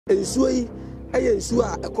Nsuo yi ɛyɛ nsuo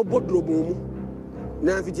a ɛkɔbɔ drobo mu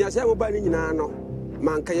na mfitiase a moba ni nyina no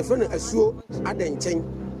manka yɛfrɛ no asuo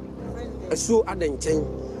adankyɛn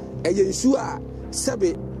ɛyɛ nsuo a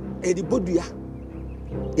sɛbe ɛde bodua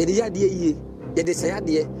yɛde yadeɛ yie yɛde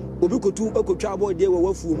sɛyadeɛ obi kotu akotwa abɔdeɛ wɔ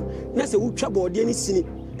wafuom na sɛ wotwa bɔdeɛ ne sini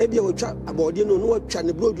ebia wotwa abɔdeɛ no watwa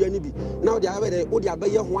ne brodua ne bi na wode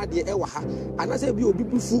abɛyɛ ho adeɛ ɛwɔ ha anasɛ bi obi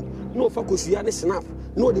bufu na ofa kosua ne snap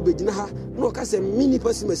na ode begina ha na oka sɛ mini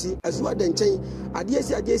pasimasi asuo adankyɛn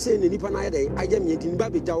adeɛ si ne nipa na ayɛ dɛ ayɛ miɛntini ba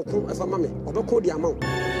begya wo ko ɛfa ma me ɔbɛko de ama wo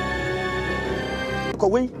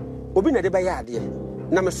kɔwei obi na de bɛyɛ adeɛ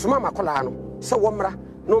na me soma makola no sɛ wɔmmra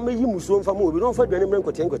na ɔmɛyi musuo mfa ma obi na ɔmfa aduane mmra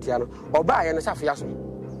nkotia no ɔbaayɛ no sɛ afeya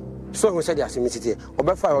so hu sɛ de asɛm tete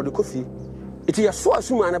ɔbɛfa ɔde kɔfie iti yɛ so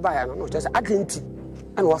asuma na baayɛ no kyerɛ sɛ adenti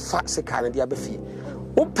ana wafa sika no de abɛfie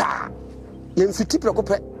wopa yɛmfiti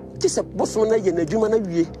prɛkopɛ ti sɛ bosom na yɛ n'adwuma na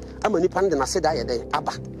wie ama nipa no de n'ase da yɛ dɛn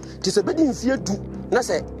aba ti sɛ bɛdi mfie du na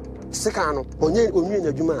sɛ sika no onye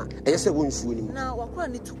n'adwuma a ɛyɛ sɛ wɔ nsuo ni mu na wakora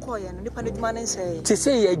ne tu kɔɔ no nipa n'adwuma ne nsɛ ti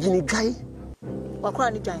sɛ yɛ agini dwan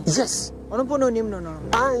wakora ne dwan yes ɔno po no nim no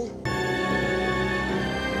ai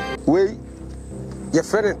wei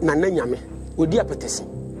yɛfrɛ no nana nyame odi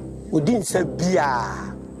apɛtɛsi odi nsa bia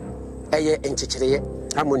ɛyɛ nkyekyereɛ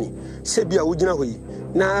harmony sɛ bia wogyina hɔ yi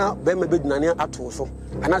na bɛma bɛdunane ato so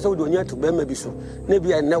anasɛ wode ɔnya ato bɛma bi so na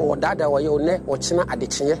bia nnɛ wɔdada wɔyɛ wo nnɛ wɔkyena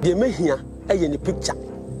adekyeɛ deɛ mɛhia ɛyɛ ne picture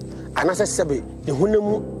anasɛ sɛbe ne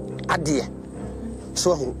honam adeɛ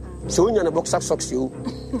so ho sɛ wonya ne boxer socks o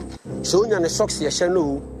sɛ wonya ne socks yɛhyɛ no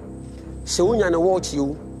o sɛ wonya ne watch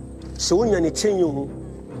o sɛ wonya ne chain o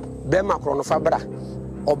bɛma korɔ no fa bra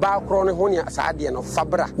oba kro ne ho ne saa de no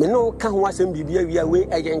fabra me no ka ho asɛm bibia wi awe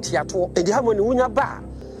ɛyɛ ntiato enti ha mo ne wonya ba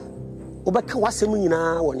obɛka wasɛm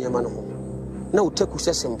nyinaa wɔ niema no ho na utaku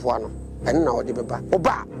sɛ sempoa no ɛne na ɔde bɛba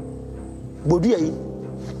oba bodua yi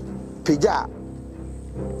pagya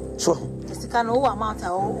so sika no wo amount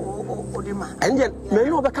a ode ma ɛnde me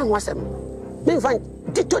no obɛka ho asɛm me fa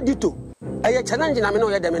dito ɛyɛ challenge na me no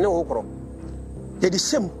yɛ de me ne wo korɔ yɛ de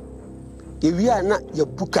hyɛm ewia na ya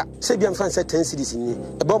buka se bia mfa nsa 10 series ni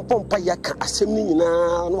e bon pompa ya ka asem ni nyina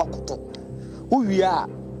no wakoto uwia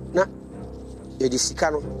na ya di sika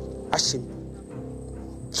no ahyem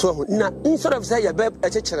so na instead of say ya be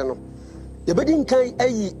ekekere no ya be di nkan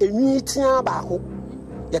ayi enwi tia baako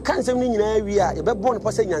ya kan asem ni nyina wia ya be bon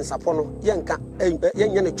pose nyansapo no ya nka ya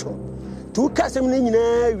nya ne twom tu ka asem ni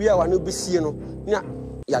nyina wia wa no besie no na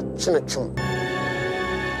ya kyene twom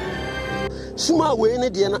suma we ne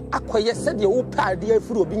de na akoye se de wo paade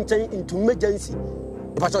afuru obi nkyɛn into emergency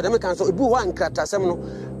pacho dem kan so ebu wa nkratasɛm no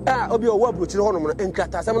obi o wa brochire hɔ no no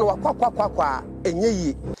nkratasɛm no kwa enye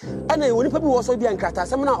yi ana e woni pa bi wo so bi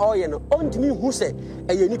nkratasɛm na ɔyɛ no ontimi hu sɛ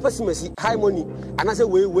ɛyɛ nipa simasi harmony anase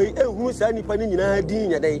we ehunu saa nipa ni nyinaa din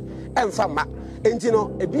nya dai ɛmfa ma enti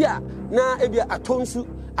no ebia na ebia atonsu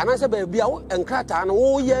anase ba ebia wo nkrata no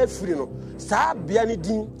wo yɛ afiri no saa bia ni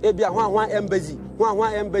din ebia hwan embassy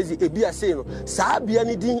ebia sei no saa bia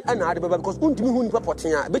ni din ana ade baba because untimi hu nipa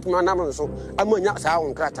poten a betimi anam so amanya saa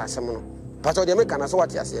won krata asem no pastor de meka na so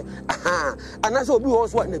wate ase aha anase obi ho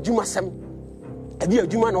so na dwuma sem ebia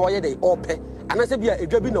dwuma na oyɛ de ɔpɛ anase bia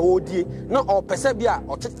edwa bi na wodie na ɔpɛ sɛ bia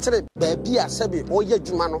ɔkyekyere baabi a sɛbe ɔyɛ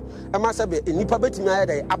dwuma no ɛma sɛbe nipa betimi ayɛ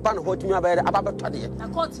de aba na hɔ timi aba yɛ aba betɔ de na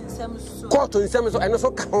court nsɛm so ɛno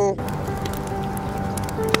so ka ho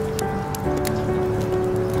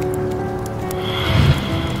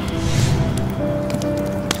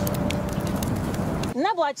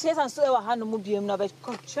na Boakye san so e wa ha no mu biem no be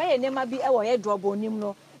try enema bi e wo ye drobo nim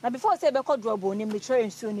no na before say be ko drobo nim no try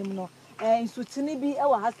nsuo nim no nsutini bi e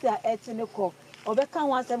wa ha se a etene ko obeka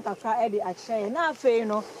ho asem kakra e de akyere na afei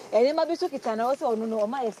no enema bi so kita na o se onu no o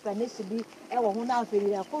ma explanation bi e wo ho na afei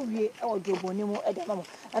ya ko wie e wo drobo nim e de mamo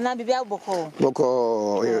na bibia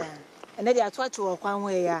boko ene de ato ato kwan ho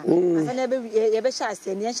ya asa na be ye be sha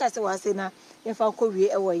ase ne sha ase wa ase na ye fa ko wie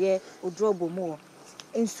e wo ye o drobo mu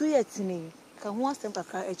nsuo ye tini ka ho asem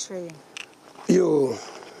kakra ekyere yo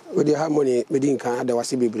we the harmony medin kan ada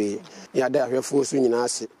wase bebre ya da ahwefo so nyina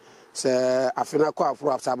ase se afena kwa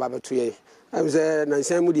afro afsa ba beto ye am se na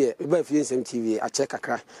nsem mu de ba fie nsem tv a check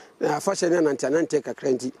kakra na afa hye na nante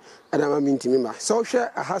kakra nti ada ma mintimi ma so hwe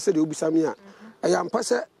aha se de obusam ya aya mpa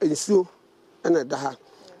se nsuo na da ha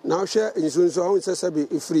na hwe nsuo nso ho se sebe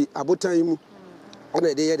efiri abotan mu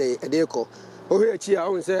na de ye de ko ohe achi a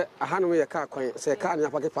on se ahanom ye ka kwan se ka na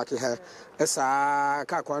pake ha esa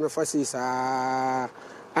ka kwan no fasi sa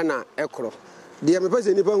ana ekro de me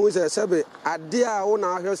pese nipa hu se sebe ade a wo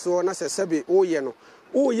na ahweso na se sebe wo ye no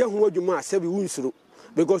wo ye hu adwuma a sebe wunsuro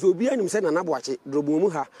because obi anim se na Boakye drobo mu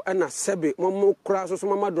ha na sebe momo kra so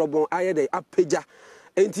mama drobo aye de apagya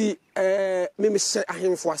enti me hyɛ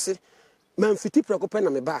ahemfo ase man fiti prako pɛ na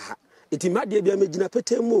me ba ha enti madie bia me gina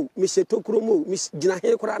petemu me hyɛ tokuro mu me gina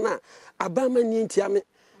he kora na abama ni ntia me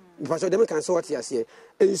because dem kan so what ase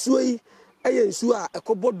ensuo yi eye nsuo a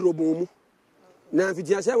ekobɔ drobon mu na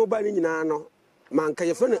fiti ase mo ba ni nyina no man ka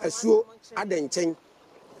yefo na asuo adankyɛn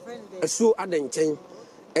asuo adankyɛn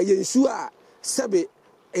eye nsuo a sebe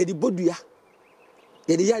edi bodua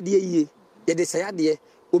yede yade yie yede sayade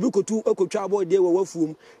obi kotu akotwa abode we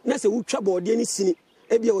wafuom na se wutwa bode ni sini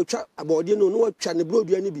ebia wotwa abode no watwa ne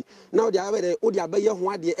brodua ni bi na ode abede ode abaye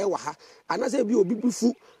ho ade e wa ha anase ebi obi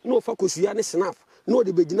bufu na ofa kosua ne snap na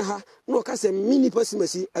ode begina ha na o ka se mini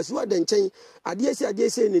pasimasi asuo adankyɛn ade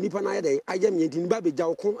esi ne nipa na yede aye me ntini ba begya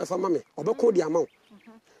wo ko efa ma me obeko de ama wo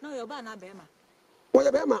na yo ba na be ma wo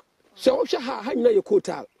ye be ma se wo hwe ha nyina ye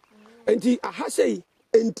kotal enti aha sei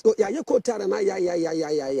ya ye kotal na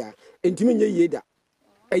ya entimi nye yeda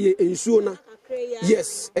eye ensuo na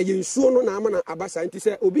yes eye nsuo no na ama na abasa nti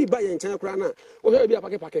se obi ba ye nkyɛn kora na o hɛ bi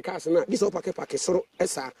apake cars na bi se o pake soro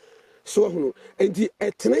esa so hunu enti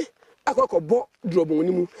etene akɔkɔbɔ drobon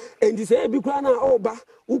ni mu enti se bi kora na o ba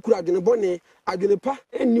ukura adwene bɔne adwene pa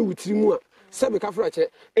eni wutiri mu a se be ka fra kyɛ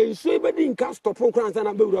ensuo be di nka stop kora nsa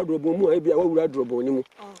na be wura drobon mu a bi a wura drobon ni mu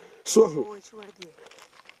so hunu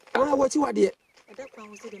wachi wade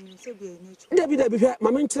Dabi hwa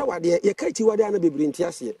mama nkyere wade ye ka chi wade ana bebiri nti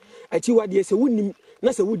ase achi wade se wonim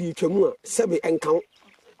na se wodi twam a sebe enkan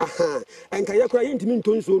aha enka ye kora ye ntimi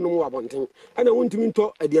ntonso no mu abonten ana wontimi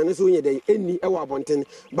nto aduane so nye dai enni e wa abonten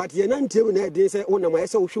but ye nantie mu na edin se wonam aye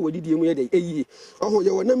se wo hwe wodi die mu ye dai eyi oho ye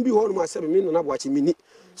wonam bi ho no ma sebe mi no na boakye mini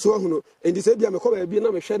so oho no enti se bia me ko ba bi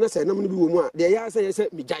na me hwe na se nam no bi wo mu a de ya se ye se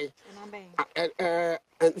migyan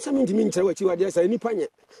nsɛm ntimi nkyerɛ wachi wade sa nipa nye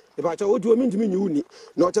ibacha odi o mintimi nyiuni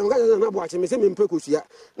na o temga na boakye me se me mpe kosua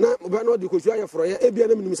na oba na odi kosua ye foroye ebia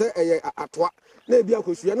na minim se eye atoa na ebia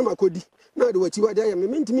kosua na makodi na de wachi wade ya me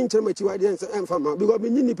mintimi nkyerɛ machi wade emfa ma because me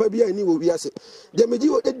nyi nipa bia ni wo wiase de meji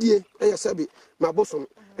wo dedie eye sebe mabosom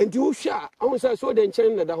enti wo hwa ahun se so de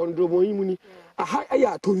nkyɛn na da hondrobon yi mu ni aha eye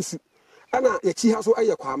atonsu ana ye chi ha so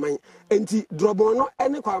eye kwaman enti drobon no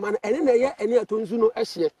ene kwaman ene na ye ene atonsu no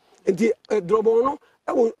ehye enti drobon no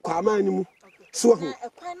ewo kwaman ni mu so ho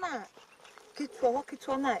ekwan na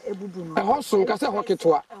kitwa na ebubu no ho so nka se ho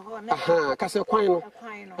kitwa aha ka se kwan no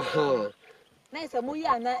aha na isa mo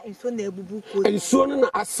ya na enso na ebubu ko enso no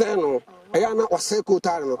na ase no eya na wase ko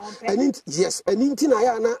tar no eni yes eni nti na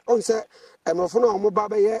ya na on se emrofo na omo ba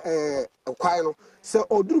be ye kwan no se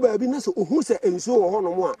oduru ba bi na se ohu se enso wo ho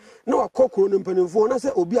no mo a na wakokoro no mpanimfo na se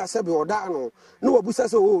obi asebe oda no na wabusa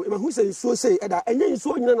se o emahu se enso se eda enye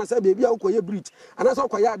enso nyina na se bia ukoye bridge ana se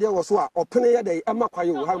ukoye ade wo so a opene ye dai ema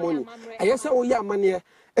kwaye wo harmony eye se wo ye amane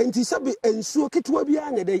enti sebe enso ketwa bia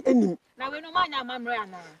anya dai enim na we no manya amamre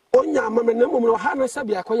ana onya amamre na mum no ha na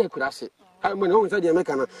sebe akoye kurase harmony ho se de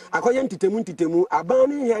meka na akoye ntitemu aban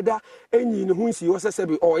ne heda enyi ne ho nsi wo se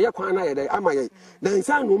sebe oye kwan na ye dai amaye na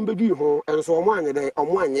nsan no mbedi ho enso omo anya dai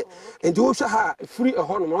omo anye enti wo hwa ha free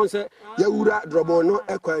eho no no se ya wura drobon no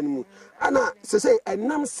ekwan mu ana se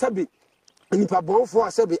enam sebe nipa bonfo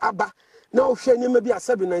sebe aba na o hwe nyema bi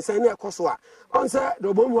asabi na nsan na ekoso a on se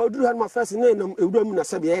drobon mu oduru ha ma first na enam ewura mu na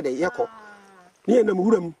sebe ye de yekọ ni enam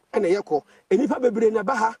wura mu na yekọ enipa bebre na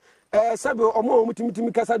ba ha sebe omo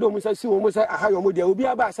mutimi kasa do mu sa si wo mu sa aha yo mu de obi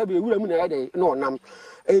aba sebe ewura mu na ye de na onam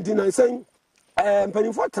enti na nsan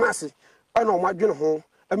mpanimfo tenase ana omo adwene ho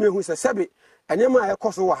amehu se sebe enema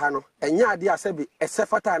ekoso wa ha no enya ade asabi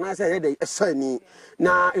esefata na se ye de esani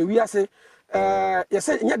na ewiase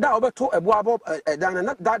yese nya da obeto eboabo dan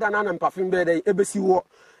na dada na na mpafin be dey ebesi wo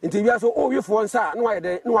nti bia so o wifo nsa na wa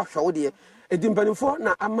ye na wa hwewo de edimpanifo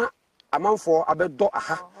na amanfo abedo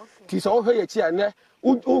aha ti so wo hwe ye chi ane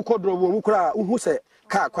u kodro wo mu kura uhu se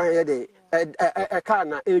ka kwan ye de ka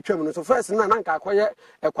na etwam no so first na nka akoye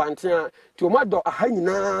ekwantea ti o mado aha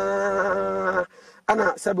nyina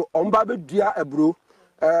ana sebe omba bedua aburo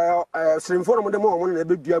srimfo no mo de mo na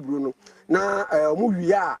bedua aburo no na mo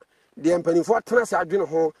wiya de mpanifo tenase adwene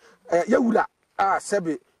ho yawura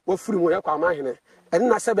sebe wo firi mo yakwa amahene ene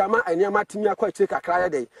na sebe ama aniama timi akwa akire kakra ye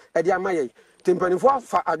de e de amaye tempanifo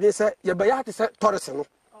fa adwene se ye be ya te se torese no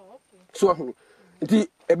so ahunu nti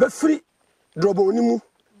ebe firi drobo ni mu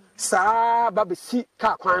saa babesi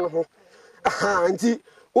ka kwan no ho aha nti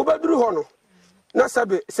wo beduru ho no na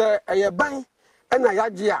sebe se eye ban ena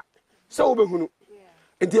yagye a se wo behunu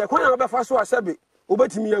nti e kwan a be fa so a sebe wo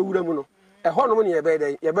betimi yawura mu no eho no mo ne ye be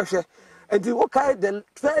den ye be hwe enti wo kai the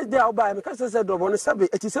first day oba me ka se drobo no sebe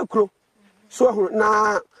eti se kro so ahunu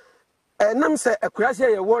na nam se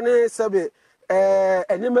akurase ye wo ne sebe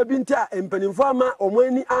enema bi nti a empanimfo ama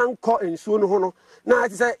omani anko ensuo no ho no na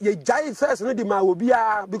ati say ye jai first no di ma obi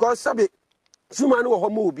a because sabe suma no wo ho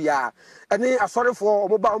ma obi a ene asorefo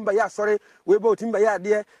omoba omba ya asore we ba otimba ya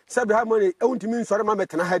de sabe ha money ewuntimi nsore ma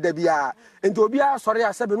metena ha da bia enti obi a asore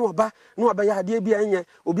a sabe no oba no oba ya de bia enye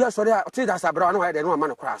obi asore a te da sabra no ha de no ma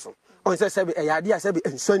no kra so on say sabe ya de a sabe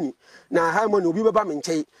ensani na ha money obi beba me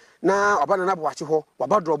nkyei na oba na boakye ho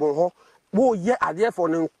waba drobon ho wo ye ade for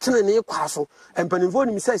no tene ne kwa so empanimfo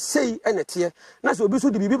ni mi sei enete na se obi so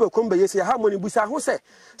de bibi be komba yesi ha money busa ho se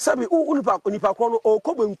sabe unipa ko no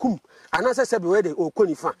okobenkum ana se sabe we de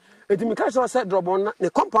okonifa enti mi ka so se drobon na ne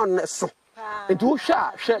compound na so enti wo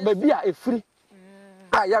hwa ba bia efiri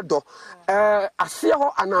ya do ase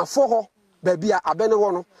ho anafo ho ba bia abene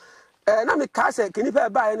wo no na me ka se kenipa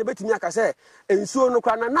ba ne betimi aka se ensuo no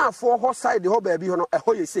kwa na afo ho side ho ba bi ho no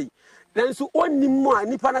eho ye sei nanso onnim mu a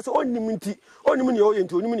nipa na se onnim nti onnim ne oye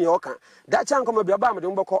nti onnim ne oka da cha nkoma bia ba me de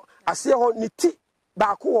mboko ase ho ne ti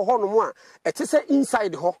ba ko ho no mu a ete se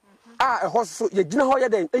inside ho eho so ye gina ho ye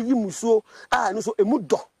den eyi musuo no so emu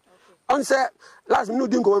do on se last me no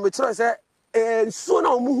din ko me tire se nsuo na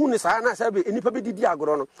omuhu ne saa na sabe enipa be didi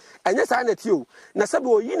agoro no enye saa na ti o na sabe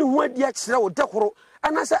oyi ne ho adi a kire wo dekoro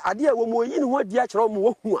ana se ade a wo mo oyi ne ho adi a kire wo mo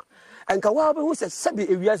wo hu a enka wa be hu se sabe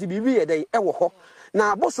ewiase bibi ye den ewo ho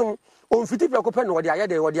na bosom onfiti pe ko pe no de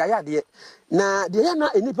ayade wo de ayade na de ya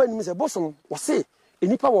na enipa nim se bosom wo se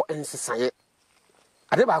enipa wo ensesaye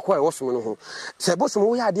ade ba ko e wo som no ho se bosom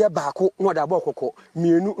wo ya ade ba ko no da ba okoko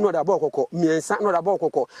mienu no da ba okoko miensa no da ba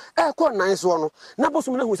okoko ko nan so no na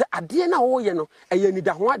bosom na hu se ade na wo ye no eye ni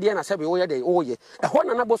da ho ade na se be wo ye de wo ye ho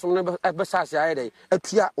na bosom no be sase ayade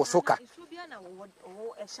atua wo soka isu bia na wo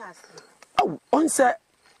shase on se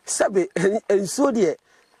sebe enso de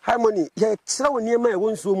harmony ye kira woni ma e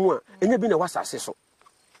wonsuo mu a enya bi na wasase so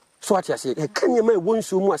so ati ase ye kanya ma e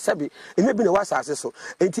wonsuo mu a sebe enya bi na wasase so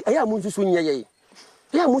enti aya mu nsusu nye ye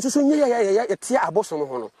ya mu nsusu nye ye tie abosom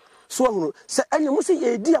ho no so hunu se anya mu se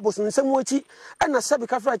ye di abosom nsam wachi ana sebe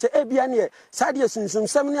ka fra che e bia ne sa de sunsun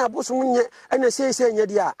sam ne abosom nye ana sei nye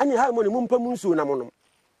dia anya harmony mu mpa mu nsuo na mo no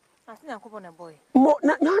asina ko na boy mo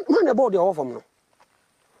na boy de ofom no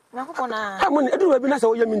na ko na harmony edu bi na se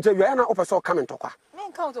wo ye mi interview ya na opeso comment tokwa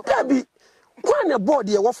Dabi, when a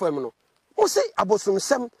body a waffle, no, say abosom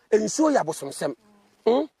sem, and so ya bosom sem.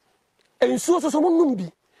 And so someone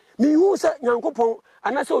be. Me who said Yankopon,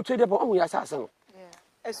 and I saw trade upon your assassin.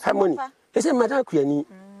 Harmony, he said, Madame Queenie,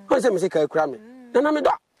 what's a musical cramming? Then I'm a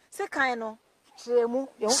dog. Say, Kaino,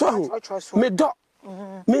 so me dog.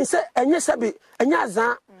 Me say, and yes, I be, and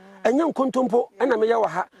yaza, and young contumpo, and I'm a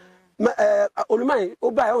yawa. Olumai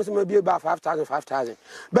oba e won be about 5,000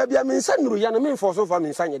 baby I mean send ya na me for so for me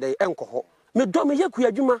sanye dey enko me do me yaku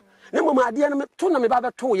adwuma na mo ade na me to na me ba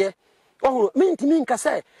beto ye ohun me ntimi nka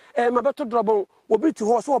se ma beto drobon obi ti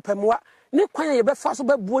ho so opemwa ne kwan ye be fa so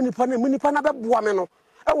be buo nipa na mu nipa na be boa me no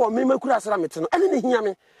e wo me makura asra me te no ene ne hia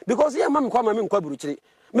me because ye ma me kwa ma me nkwa buruchiri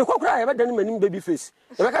me kwakura ye be dan manim baby face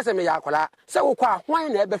e be ka se me ya akola se wo kwa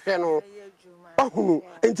hwan na e be hwe no ohun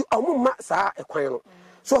enti omumma saa e kwan no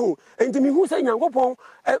so enti mi hu say Nyankopon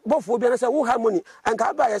bofo bia na say wo harmony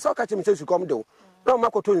anka ba ye so ka chim say sukom de na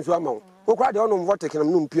makoto nzu ama wo kwa de onom water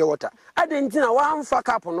kinam no mpie water ade enti na wa amfa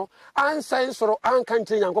cap no ansan soro anka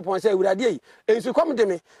nche Nyankopon say awurade yi ensukom de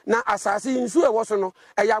me na asase nsu e wo so no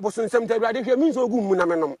e ya boso nsem ta awurade hwe mi nso ogu mu na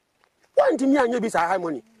menom wanti mi anya bi sa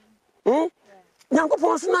harmony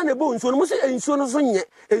Nyankopon so na bo nsu no mo say ensu no so nye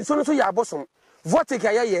ensu no so ya bosom votic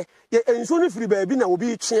ye enso no firi baabi na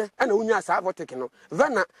obi twe na wonya saa votic no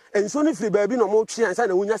vena enso no firi baabi na mo twe ansa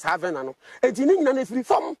na wonya saa vena no enti ni nyina na firi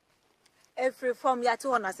form ya te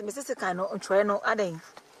wona se mesese kan no ntwe no adan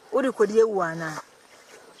wo de kodi ewu ana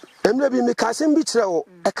emre bi me kasem bi kire wo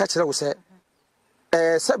e ka kire wo se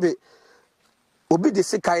sebe obi de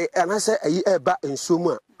sikai anasa ayi eba enso mu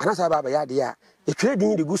a anasa baba ya de ya etwe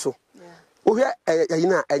din de guso wo hwe ayi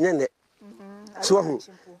na enye ne so hu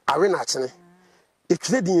awe na chene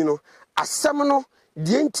etwe din no asem no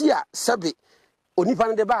de enti a sebe onipa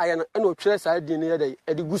no de ba ya no na otwere saa din ne ye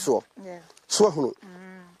de guso so hu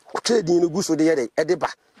otwe din no guso de ye de ba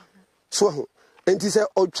so hu enti se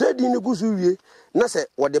otwe din no guso wie na se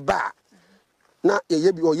wo de ba na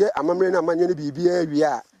ye bi oye amamre na amanye ne bibia wie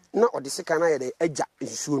a na ode sika na ye de agya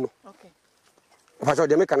ensuo no fa so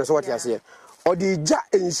de me kan so what ase ode gya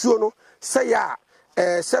ensuo no se ya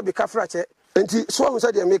sebe kafrache enti so hu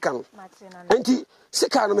se de me kan enti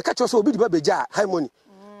sika no me ka cho so obi di ba begya harmony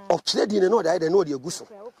otwe din no de no de aguso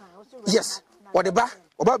yes ode ba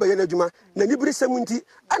oba ba ye na adwuma na nibiri sem nti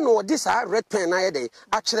ana ode saa red pen na ye de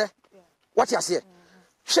akyere what ase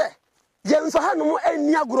hwe ye mfa hanom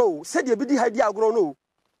ani agro se de bi di ha di agro no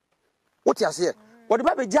What you say? What the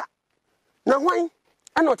baby ja? Na why?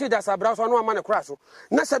 I know that Sabra so no man cross.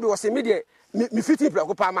 Na sabi was immediate me fitting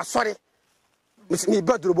preocupa ma sorry. Me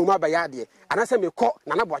bedroom ma bayade. And I say me call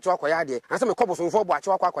na boacho akoyade. And I say me call bosom for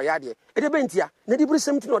boacho akoyade. E de bentia. Na di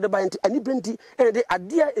brisem ti no de banti ani brenti e de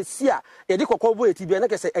adea esia e de kokobo eti bi na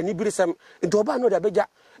ke say ani brisem. Nti oba no de beja.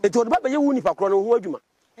 Nti oba be ye wu nipa kro no ho adwuma.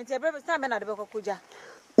 Nti ebe stand be na de be kokoja.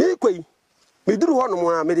 Me kwai. Me duru ho no mo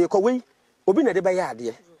a me de kowei. Obi na de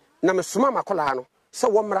bayade. Na me soma makola no. Se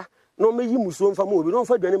wo mra no me yi musuo mfa mo obi no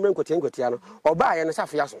mfa dwane mra nkotia no. Oba ye no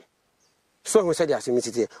safia so. So who said yes,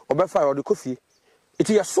 Missy, or by fire or the coffee. It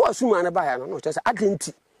is so assume an abaya, no, just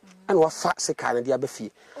identity, and what fat sick and the abefi.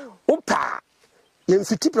 Opa, yen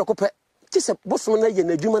fiti procope, tis a bossman, and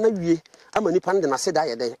a human away, a many pandem, I said I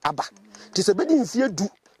a day, abba. Tis a bedding fear do,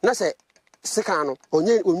 not say, Secano, or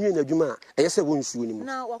ye, or you in a juma, a yes, I won't sue him.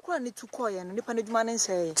 Now, what can it to coy and the pandit man and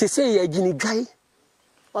say, to say a guinea guy?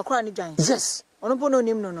 Or cranny giant? Yes, on a bono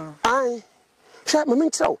name, no. I shall my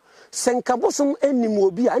mental. Senka bosom enim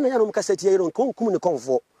obi a na ya no kaseti yero nkonkum ne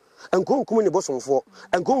konfo nkonkum ne bosom fo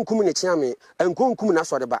nkonkum ne chiame nkonkum na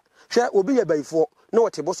sodeba hwe obi ya baifo na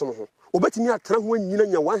wote bosom ho obetimi atena ho anyina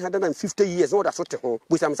nya 150 years na woda so te ho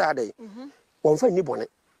busam sa dai wonfa ni bone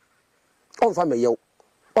onfa meyew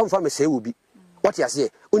onfa mesey obi wote ase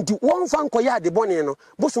nti wonfa nkoya de bone no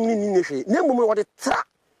bosom ni ni hwe na mmom wode tra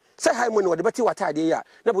say hi money wode beti watade ya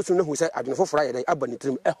na bosom na hu say adwene fofora ye dai abani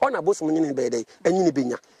trim e ho na bosom ni be dai anyini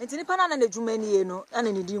benya enti nipa na na adwuma ni ye no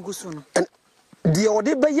ana ni din gusu no de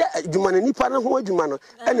wode be ye adwuma na nipa na ho adwuma no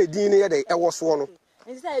ana din ne ye dai e wo so no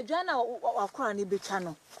enti say adwa na wakora ni betwa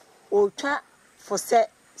no o twa for say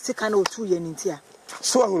sika na otu ye ni ntia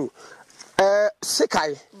so ahunu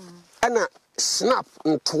sikai ana snap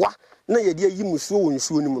ntoa na ye de yi musuo wo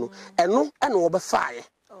nsuo ni mu no eno ana wo be faaye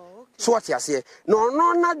so what you say no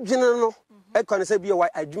na dwene no e kan say bia wa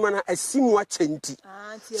adwuma na asimu achenti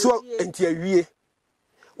so enti awie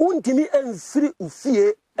untimi emfiri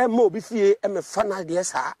ufie emma obi fie emefa na de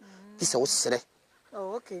sa ti se wo sere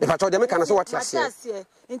okay e pato de me kan so what you say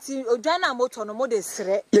enti odwana moto no mo de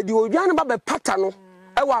sere ye di odwana ba be pata no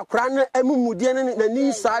e wa akra na emumudie na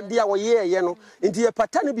ni sa de a wo ye no enti ye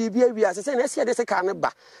pata na bibia wi ase se na ese de se kan ne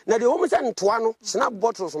ba na de wo mo se ntoa no snap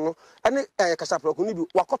bottles no ene kasaproko ni bi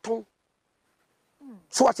wakoton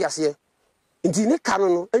so what you say nti ne ka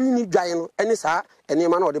no anyini dwan no ene saa ene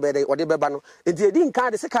ma na ode beba no nti edi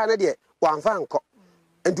nka de se ka na de wanfa nko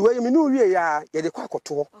nti we me no wie ya ye de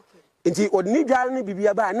kwakoto nti ode ni dwan ne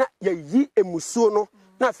bibia ba na ye yi emusuo no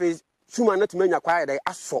na fe suma na tumanya kwa ya de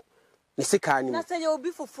aso ne se ka ni na se ye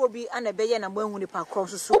obi fofo bi ana be ye na mo hu ni pa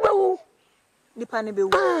cross so obewu nipa ne be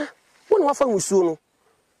wu wona wafa musuo no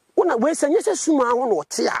wona we se nyese suma ho no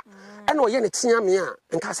te a ene oye ne tia me a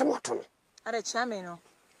nka asem wato no ara chiame no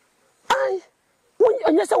ai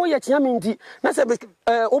onye se wo ye tia me ndi na se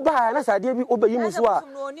oba na sa de bi obayi musuo a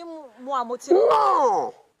no ni mo amoti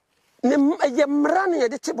no ne ye mra ne ye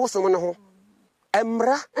de te bosom no ho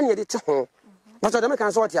emra ne ye de te ho but dem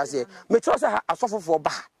kan so what ya say me tro se asofofo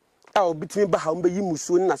ba a obitimi ba ha mbayi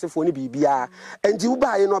musuo na sefo ne bibia enti wo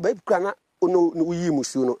ba ye no ba kura na no yi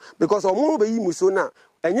musuo no because omo ba yi musuo na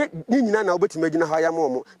enye ni nyina na obetimi agina ha ya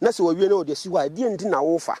mo na se wo wie na o de si wa de ndi na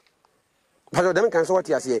wo fa but dem kan so what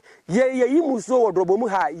ya say ye yi musuo wo drobo mu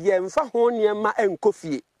ha ye mfa ho ne ma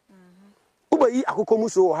enkofie wo ba yi akoko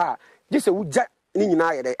musuo ha je se wo ja ni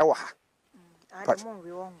nyina ye de e wo ha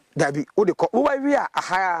dabi wo de ko wo ba wi a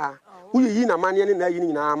aha wo yi na mane ne na yi ni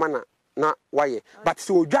nyina ama na waye but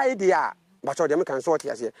so dwae de a but dem kan so what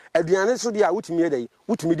ya say aduane so de a wutimi edai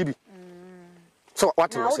wutimi dibi so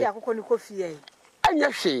what you say na wo de akoko ni kofie anya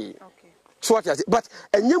hwe so what you say but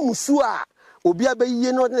anya musu a obi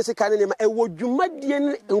abayiye no ne se kan ne ma ewo dwumadie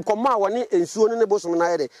nkomo a woni ensuo ne bosom na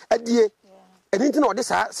yede adie enti na ode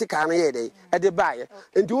sa se kan ye de ede baaye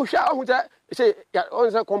enti wo hwa ohuta se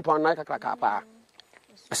on se compound na kakaka pa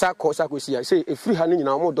sa ko si ya se efiri ha ne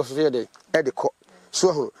nyina mo do so yede ede ko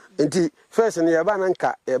so ho enti first ne ye ba na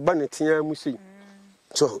nka e ba ne tia mu sei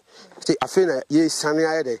so se afi na ye sane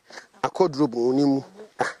ayede akodrobo onimu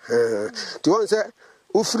ti won se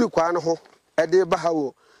ufiri kwa no ho ede ba ha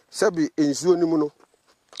wo sabi ensuo nimu no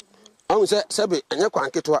ahun se sabi enye kwa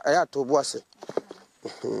nketo aya to bo ase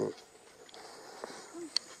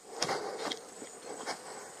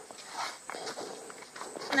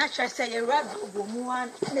na chese ye rab obomu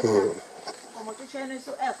an ne omo to chene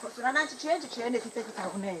so ko so na chene kita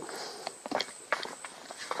ho na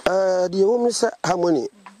de wo mi se harmony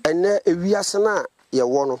ene ewiase na ye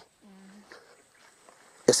wo no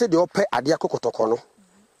ese de ope ade akokotoko no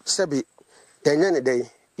sabi yenye ne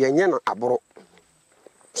dai yenye no aboro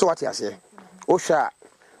so what you say o sha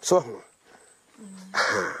so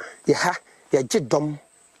ye ha ye gidom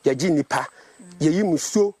ye gi nipa ye yi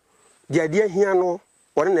musuo de ade ahia no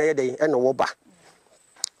wona na ye dey e no wo ba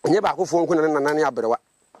onye ba akofo nko na nanane abrewa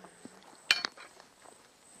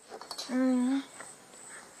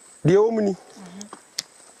de omni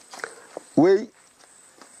we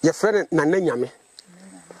ye frere na nanyame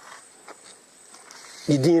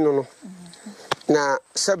idin no na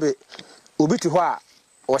sabe obi ti ho a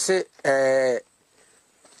wo se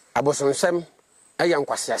abosonsem eya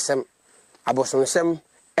nkwasiasem abosonsem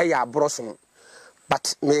eya abrosom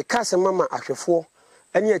but me ka se mama ahwefo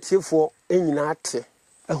ene atiefo enyina ate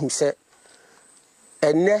ahu se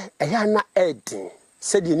enne eya na edin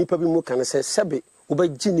se de nipa bi mu kan se sebe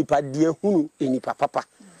obagi nipa de hunu enipa papa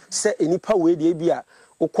se enipa we de bia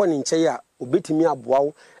ukoni nche ya obetimi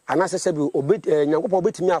aboawo anase sebe nyankopon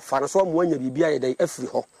obetimi afa no so mo anya bibia ye dai afiri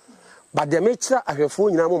ho but de me kira ahwefo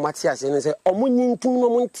nyina mo matiase ne se omunyintum no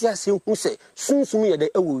mo ntiase hu se sunsum ye dai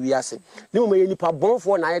awo wiase ne mo ye nipa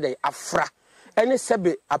bonfo na ye dai afra ene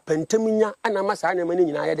sebe apantaminya anama saa ne mani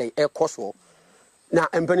nyina ye dai ekoso na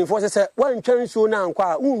empanifo se wantwan so na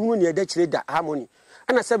ankwa unhunu ne de kire da harmony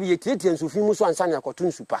ana sebe ye tietie nsufi mu so ansa ne akoto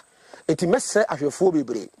nsupa enti mesre ahwefo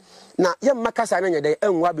bebre na ye makasa na nye dai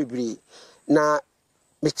enwa bebre na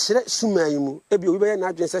me kire suman mu ebi obi be na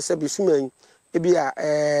adwen sebe suman ebi a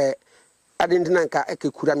adendina nka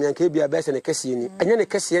ekekura mianka ebi a bese ne kese ni enye ne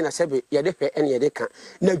kese na sebe ye de hwe ene ye de ka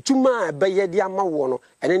na dwuma be ye de ama wo no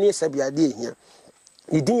ene ne sebe ade ehia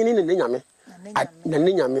ni din ni ne nyame na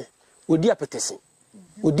ne nyame odi apetese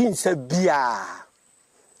odi nsa bia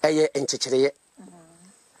eye enchechireye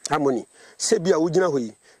harmony sebia wugina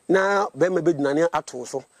hoyi na be ma bedunane ato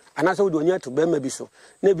so anasa wodi oni ato be ma bi so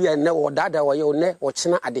na bia ne wo dada wo ye ne wo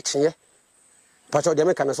chena adecheye pacho de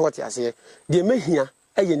me kana so wote ase de mehia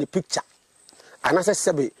eye ne picture anasa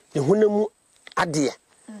sebe ne hunamu ade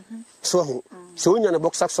so ho so onya ne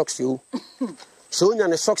boxer socks yo so onya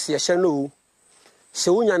ne socks ye hye no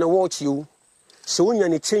so onya ne watch yo so onya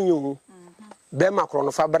ne chain yo be ma kro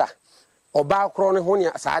no fabra oba kro no ho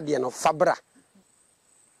ne sa de no fabra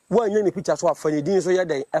wanya ne picture so afanye din so ye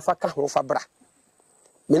den efa ka ho fabra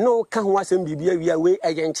me no ka ho asem bibia wi we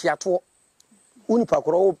ayenchia to unipa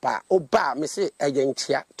kro oba me se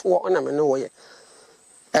ayenchia to ona me no wo ye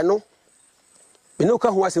eno me no ka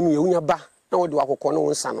ho asem ye unya ba na wo de wakokọ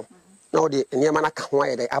no nsa no na wo de niema na ka ho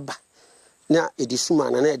aye den aba na edi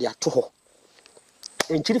suma na e de ato ho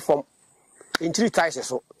enchiri form enchiri ties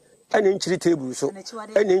so ene enchiri table so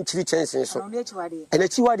ene enchiri chensen so ene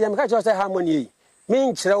chiwade am ka cho say harmony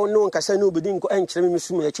me nkyere wo no nkasa na obedi nko enkyere me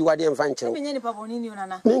suma chiwade am fa nkyere me nipa boni ni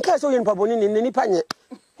unana me nka so ye nipa boni ni nipa nye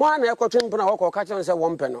ho na ekotwe mpona wo ko ka che say wo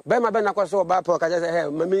mpe no be ma be na ko so ba pa ka che say he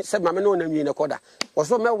mami se mami no na nwi ne koda wo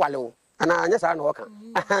so me wale wo ana anya sa na wo ka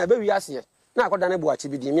be wi ase na akoda na Boakye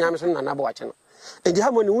bi di mi am so na na Boakye no eji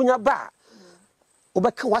harmony wunya ba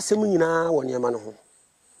obeka wasem nyina wo niema no ho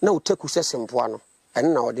na utaku se sempoa no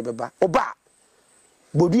ene na ode beba oba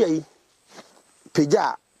bodua yi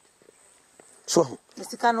peja so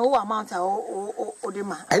sika no wo amount o de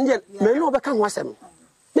ma ende me no obeka ho asem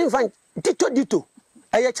me fan dito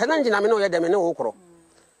eye challenge na me no ye de me no wo kro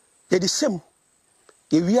ye di sem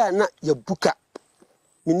ye wi na ye buka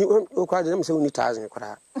mini o kwa de me se 1000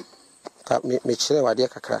 kra ka me chire wade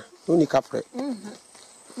kakra uni kapre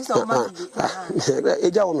so ma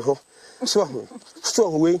eja wo me ho so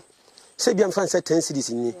we se bia mfa nse 10 series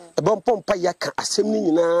ni e bon pompa ya ka asem ni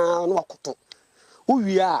nyina no wakoto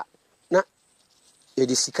uwi a na e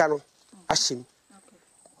di sika no ahyem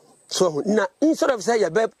so na instead of say ya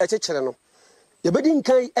be echechere no ya be di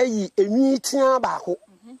nkan ayi enwi tia baako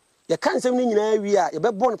ya kan asem ni nyina wi a ya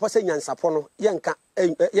be bon pose nyansapo no ya nka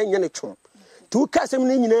ya nya ne twom tu ka asem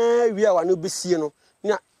ni nyina wi a wa no besie no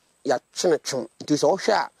na ya twene twom nti so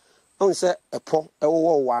hwe a on se epo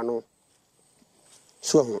ewo wa no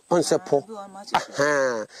so on se po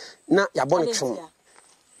na ya bone twom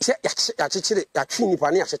se ya chechire ya twi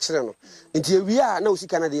nipa na ya chechire no nti ewi a na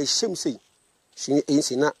osika na de ya hyem sei shi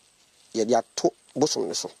ensi na ya dia to bosom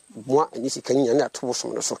ne so mo ani sika nya na to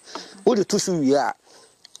bosom ne so wo de to so wi a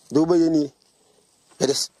do ba yeni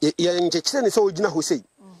ya nchechire ne so ogina ho sei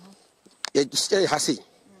ya ha sei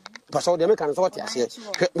pa so de me kan so ti ase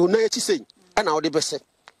wo na ya chi sei ana wo de bese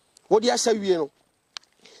wo de asa wi no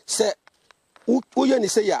se wo ye ni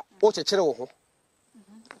sei ya wo chechire wo ho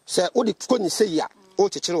se wo de ko ni sei ya wo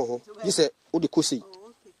chechire wo ho yi se wo de ko sei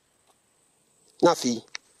na fi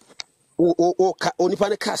o nipa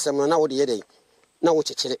ne ka asem no na wo de ye dey na wo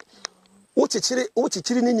chechire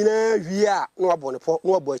ni nyina wi a na wabo ne po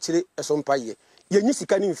na wabo achire eso mpa ye ye nyi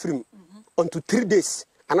sika ni mfirim onto 3 days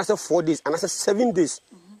anasa 4 days anasa 7 days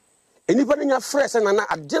enipa nya fresh na na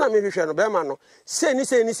ade na me hwehwe no be ma no sei ni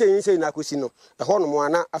na akosi no e ho no mo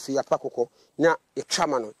ana afi apakoko nya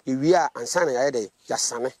etwama no ewie a ansa na yaye de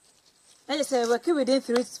yasane I say work within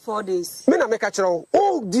 3-4 days. Me na me ka kire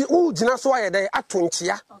o gina so aye de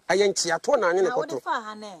atonchia aye nchia to na anye ne koto. Na wo fa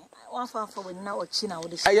ha ne wan fa we na ochi na wo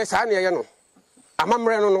de. Aye sa na ye no.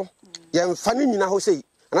 Amamre no ye mfa ne nyina ho sei.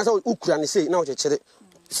 Ana sa ukura ne sei na wo chekere.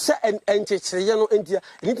 Se enchekere ye no entia.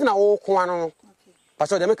 Nti na wo ko ano no.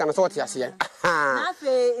 Pastor de me ka no so wote ase. Na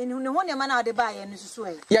afi ne ho ne ma na wo de ba ye no susu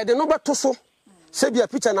e. Ye de no beto so. Se bia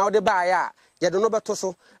picture na wo de ba ye a ye de no beto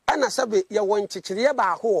so. Ana sabe ye won chekere ye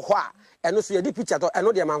ba ho ho a eno so ye di picture to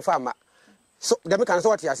eno de manfa ma so de me kan so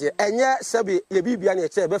what ase enye sabe ye bibia na ye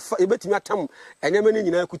che ye betimi atam enye me ni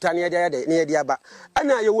nyina kuta na ye de na ye de aba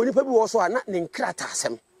ana ye woni pa bi wo so a na ne nkrata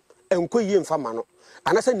asem enkoyie mfa ma no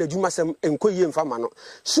ana se nadwuma asem enkoyie mfa ma no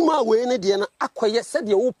suma we ne de na akoye se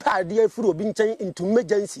de wo pa de afuru obi nchen into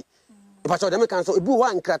emergency pa so de me kan so ebi wo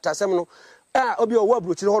nkrata asem no obi o wo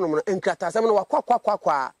abrochire ho no no nkrata asem no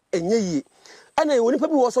wakwa enye yi ana ye woni pa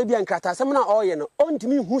bi wo so bi nkrata asem na oye no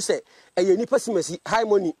ontimi hu se eye nipa simasi high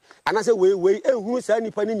money anase we ehunu sa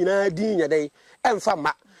nipa ni nyina din nyadai emfa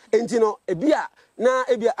ma enti no ebia na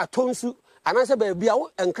ebia atonsu anase ba ebia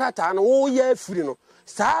wo enkrata no wo ya afiri no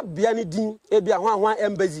saa bia ni din ebia hwan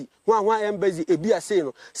embassy ebia sei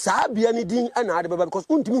no saa bia ni din ana ade baba because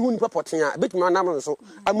untimi hu nipa poten a betimi anam no so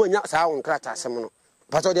amanya saa wo enkrata asem no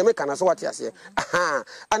paso de me kana so wate ase aha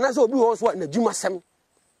anase obi wo so na dwuma sem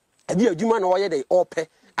ebia dwuma na wo ye de ope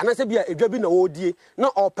anase bia edwa bi na wodie na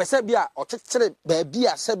opese bia okyekere ba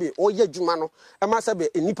bia sebe oye dwuma no ema sebe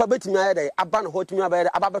enipa betimi aye de aba no hotimi aba de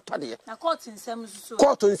aba beto de na court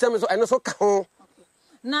nsem so eno so ka ho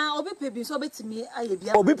na obi pe bi so betimi aye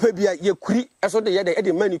bia obi pe bia ye kuri eso de ye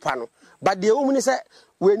de manipa no ba de wo mu ni se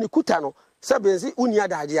we ni kuta no sebe nsi uni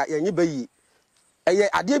adaje a yenye bayi eye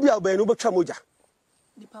ade bia oba no betwa moja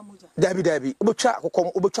nipa moja dabi obetwa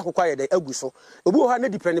akokwa ye de agu so obi wo ha na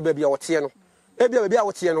depend ba bia wote no ebia bia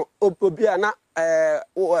wote no obi na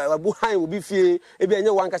abu han obi fie ebia enye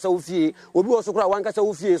wankasa wo fie obi wo so kura wankasa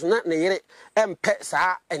wo fie so na ne yere empe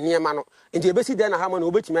saa eniema no enti ebesi de na ha ma no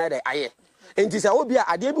obetimi ade aye enti sa obi a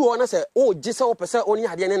ade bi wo na se o gise wo pese oni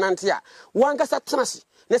ade ne nante a wankasa tenase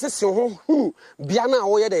na se se ho hu bia na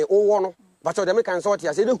wo ye de wo wo no bacho de me kan so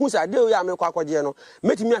tia se de hu sa de o ya me kwa akwaje no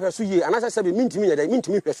metimi ahweso yie anasa se be mintimi nya de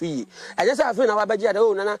mintimi hweso yie aje sa afi na wa baje de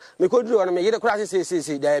o nana me koduru o na me yire kura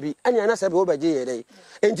se da bi anya na se be o baje ye de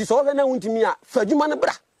enti so ho na wuntimi a fadwuma ne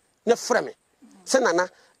bra ne frɛ me se nana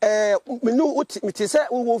me no meti se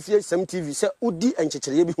wo fie Nsem TV se udi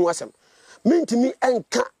enkyekere bi hu asem mintimi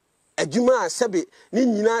enka adwuma sebe ni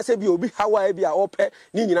nyina se bi obi hawa bi a opɛ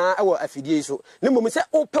ni nyina ɛwɔ afidie so ne mom se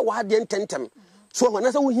opɛ wa de ntentem so ho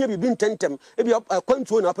na se wo hia bi ntentem e bi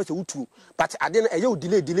kwantuo na apɛ se wutu but ade na ɛyɛ o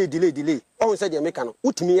delay on se de meka no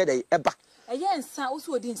wutumi yɛ de ɛba ɛyɛ nsa wo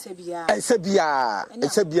so odi nsa bia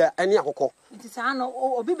ɛne akokɔ nti saa no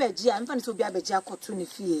obi bɛgye a mfa ne so obi abɛgye akɔto ne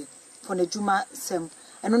fie for na dwuma sem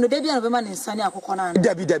ɛno no da bia no bɛma ne nsa ne akokɔ na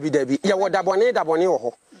dabi yɛ wɔ dabɔne wɔ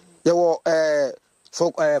hɔ yɛ wɔ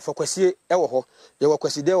for kwasie ewo ho ye wo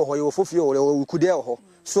kwaside ewo ho ye wo fofie ewo wo kude ewo ho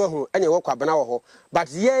so hu ene wo kwabena wo ho but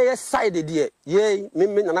ye side de ye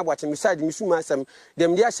me na nabwache me side me suma asem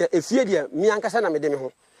dem de ahye efie de me ankasa na me de me ho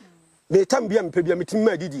me tam bia me pebia me tim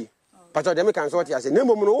ma didi pato dem kan so what ase na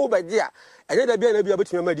mom no wo baje a ene da bia na bia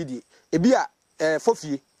betimi ma didi e bia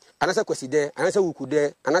fofie anasa kwaside anasa wo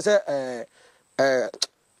kude anasa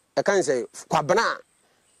kan say kwabena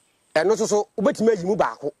eno so wo betimi ayi mu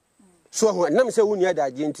baako so ho nam se woni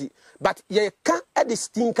adaje nti but ye ka ede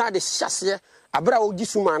stinka de hyase abra wo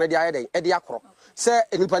gisuma na de aye den ede akoro se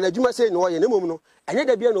nipa na adwuma se no ye ne mom no enye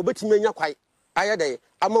da bia na obetimi anya kwai aye den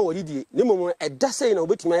ama wo didi ne mom eda se na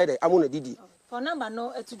obetimi aye den amo na didi for number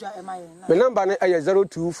no etudwa emaye na me number na aye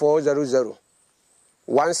 02400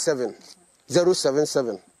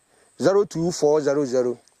 17077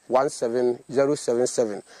 02400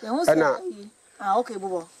 17077 okay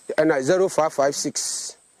bobo and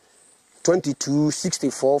 0556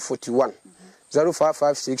 226441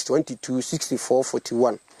 0556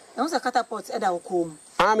 226441 na usa catapult eda okom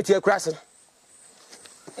me tie krase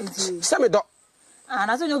enti se me do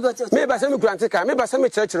na so nyobi ote me ba se me kurante ka me ba se me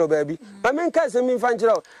kyerɛkyerɛ ba bi ba me nka se me mfa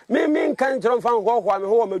nkyerɛ me nka nkyerɛ mfa ho ho me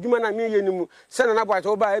ho madwuma na me yɛ nimu se na nabɔ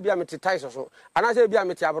ato ba bia me tetai so ana se bia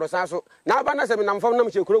me te abrosan so na ba na se me nam fam na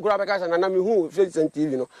me kyekuro ba ka se na me hu Nsem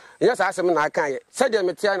TV no nya sa se me na aka ye se de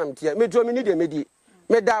me tia na me tia me dro me ni de me die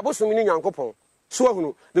me da bosom ni Nyankopɔn so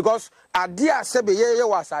ahunu because ade a sebe ye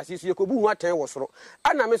wa asase so yekobu hu aten wo soro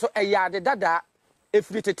ana me so eyade dada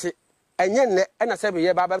efiri tete enye nne na sebe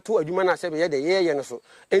ye ba to adwuma na sebe ye de ye no so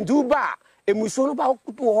endu ba emuso no ba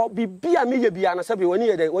ho bibia me ye bia na sabe woni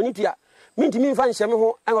ye de woni tia mintimi mfa nhyeme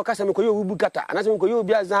ho an ka same koyo wubu kata anase me koyo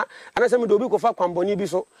obi azan anase me do obi ko fa kwamboni bi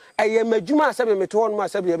so eye madwuma asabe me to ho no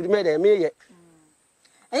asabe me de me ye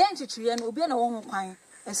eye nchichiriye no obi na wo ho kwan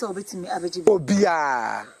ese obetimi abeji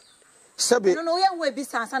obia sabe no ye ho ebi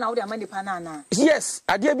sansa na wo de amanipa na na yes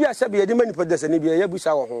ade bia sabe ye de manipa desani bia ye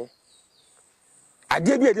busa wo ho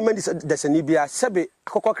ade bia de mani desani bia sabe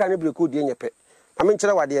akokokra na breko die nyepe ame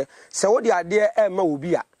nkyere wade se wo de ade ma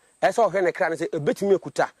obi a ese ohwe ne kra na se ebetimi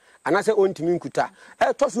ekuta anase ontimi nkuta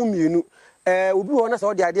toso mienu obi ho na se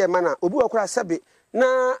wo de ade ma na obi wo kra sabe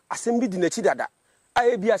na asem bi di na chi dada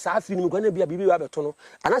aye bia sa afi ni kwa na bia bibi wa beto no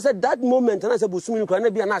anase that moment na se bosumi ni kwa na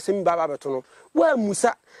bia na asem ba beto no wa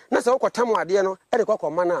musa na se wo kwatam ade no e de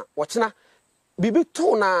kokoma na wo kyena bibi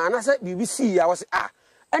to na anase bibi si ya wo se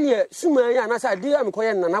ene suma ya anase ade am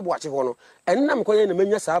koye na na boache ho no ene na mkoye na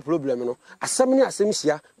manya sa problem no asem ni asem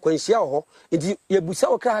hia kwanhia ho enti ye busa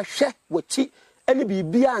wo kra hwe wo chi ene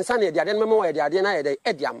bibia ansa na de ade no mema wo de ade na ye de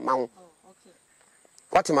e de amawo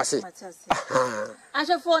what you must say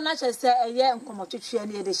Ashefo na chese eye nkomotwetwe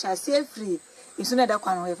na ye de hyase afri isu na da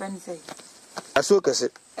kwan ho ye fan say aso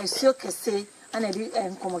kese ana di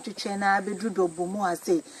nkomotwetwe na bedru dobomu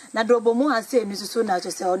ase na dobomu ase ni susu na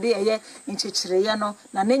chese ode eye nchechire no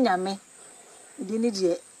na ne nyame di ni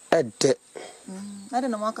die ede na de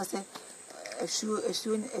no wan ka se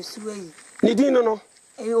esu yi ni di no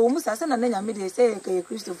o musa se na ne nyame de se ka ye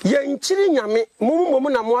Christopher ye nchiri nyame mummu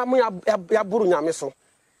na mo ya buru nyame so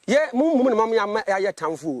ye mummu na mo ya ye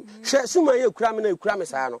tamfu hwe suma ye kura me na kura me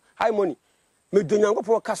saa no high money me do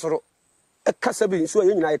nyankopɔ kasoro e kasa bi so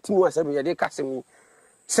ye nyina yetimu asabe ye de kasem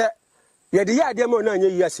se ye de ya de ma na anya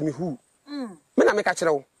yi asemi hu me na me ka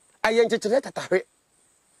kire wo aye nchechire tatahwe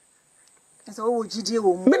so wo jidie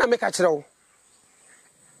wo mu me na me ka kire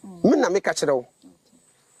wo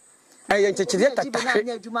aye nchechire tatahwe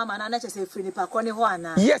na adwuma ma na chese free ni pa ko ni ho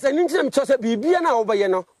ana yes ani ntina me chose bibia na wo baye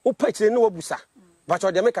no wo pa kire ne wo busa but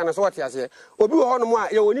o de me kana so what ase obi wo ho no mu a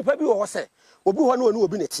ye onipa bi wo ho se obi ho no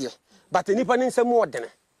obi ne tie but nipa ni nsem wo dene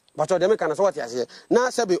but o de me kana so what ase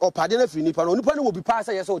na sebe opade na free nipa no onipa ne wo bi pa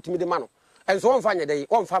se ye so otimi de ma no enso won fa nyede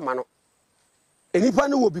won fa ma no enipa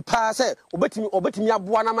ne wo bi pa se obetimi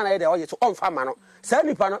aboa na ma na ye de o ye so won fa ma no sa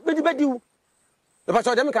nipa no bedi wu but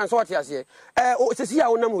o de me kana so what ase o sesi ya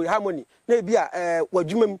wonam ho harmony na bia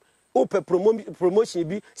wadwumam o pe promotion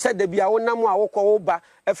bi said da bia wonam a wokɔ wo ba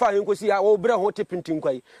efa henkosi a wo bre ho tepintin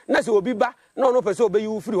kwai na se obi ba na ono pɛ sɛ obeyi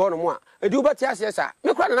wo firi ho no mo a edi wo bɛte ase sa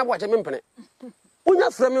me kura na boache me mpene unya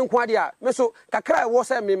fra me nko ade a me so kakra wo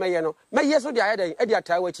sɛ me meye no meye so de ayɛ edi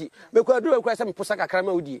ataa wachi me kwa duru kura sɛ me posa kakra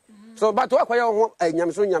ma odie so but wa kwaya ho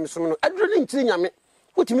nyamso no aduru ne ntiri nyame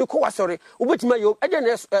wotimi ko wasɔre wobetimi ayo ede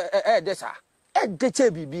na de sa ede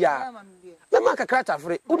che bibia mema kakra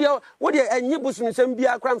tafre wodi enyi busu nsem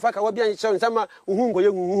bia kra mfa ka wabia nhyɛ nsema uhu ngoye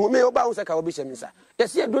uhu me oba hu sɛ ka wabi hyɛmisa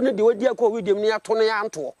yɛse aduro ne de wadi akɔ widiam ne ato ne ya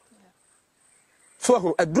anto so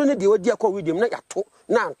hu aduro ne de wadi akɔ widiam na yato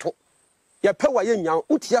na anto ya pɛ wa yenya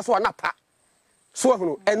utia so anapa so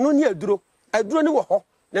hu eno ne aduro ne wo hɔ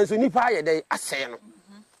nanso nipa ayɛ dɛ asɛe no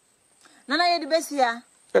nana yɛ de besia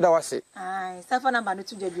da wase ai safa number no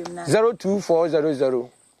to dwam na 02400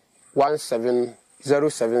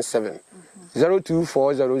 17077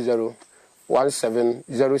 02400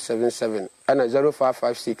 17077 and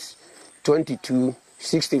 0556 22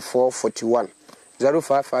 64 41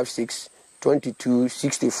 0556 22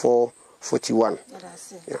 64 41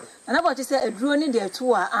 and about to say a drone in there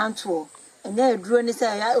to anto and then a drone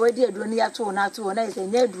say already a drone ya to na to na is a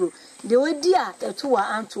nedro the way dear a to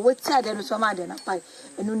anto what side and so mad and a pipe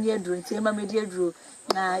and no near drone say my media drew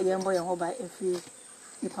na young boy and hoba Efie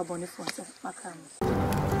nipa boni for makam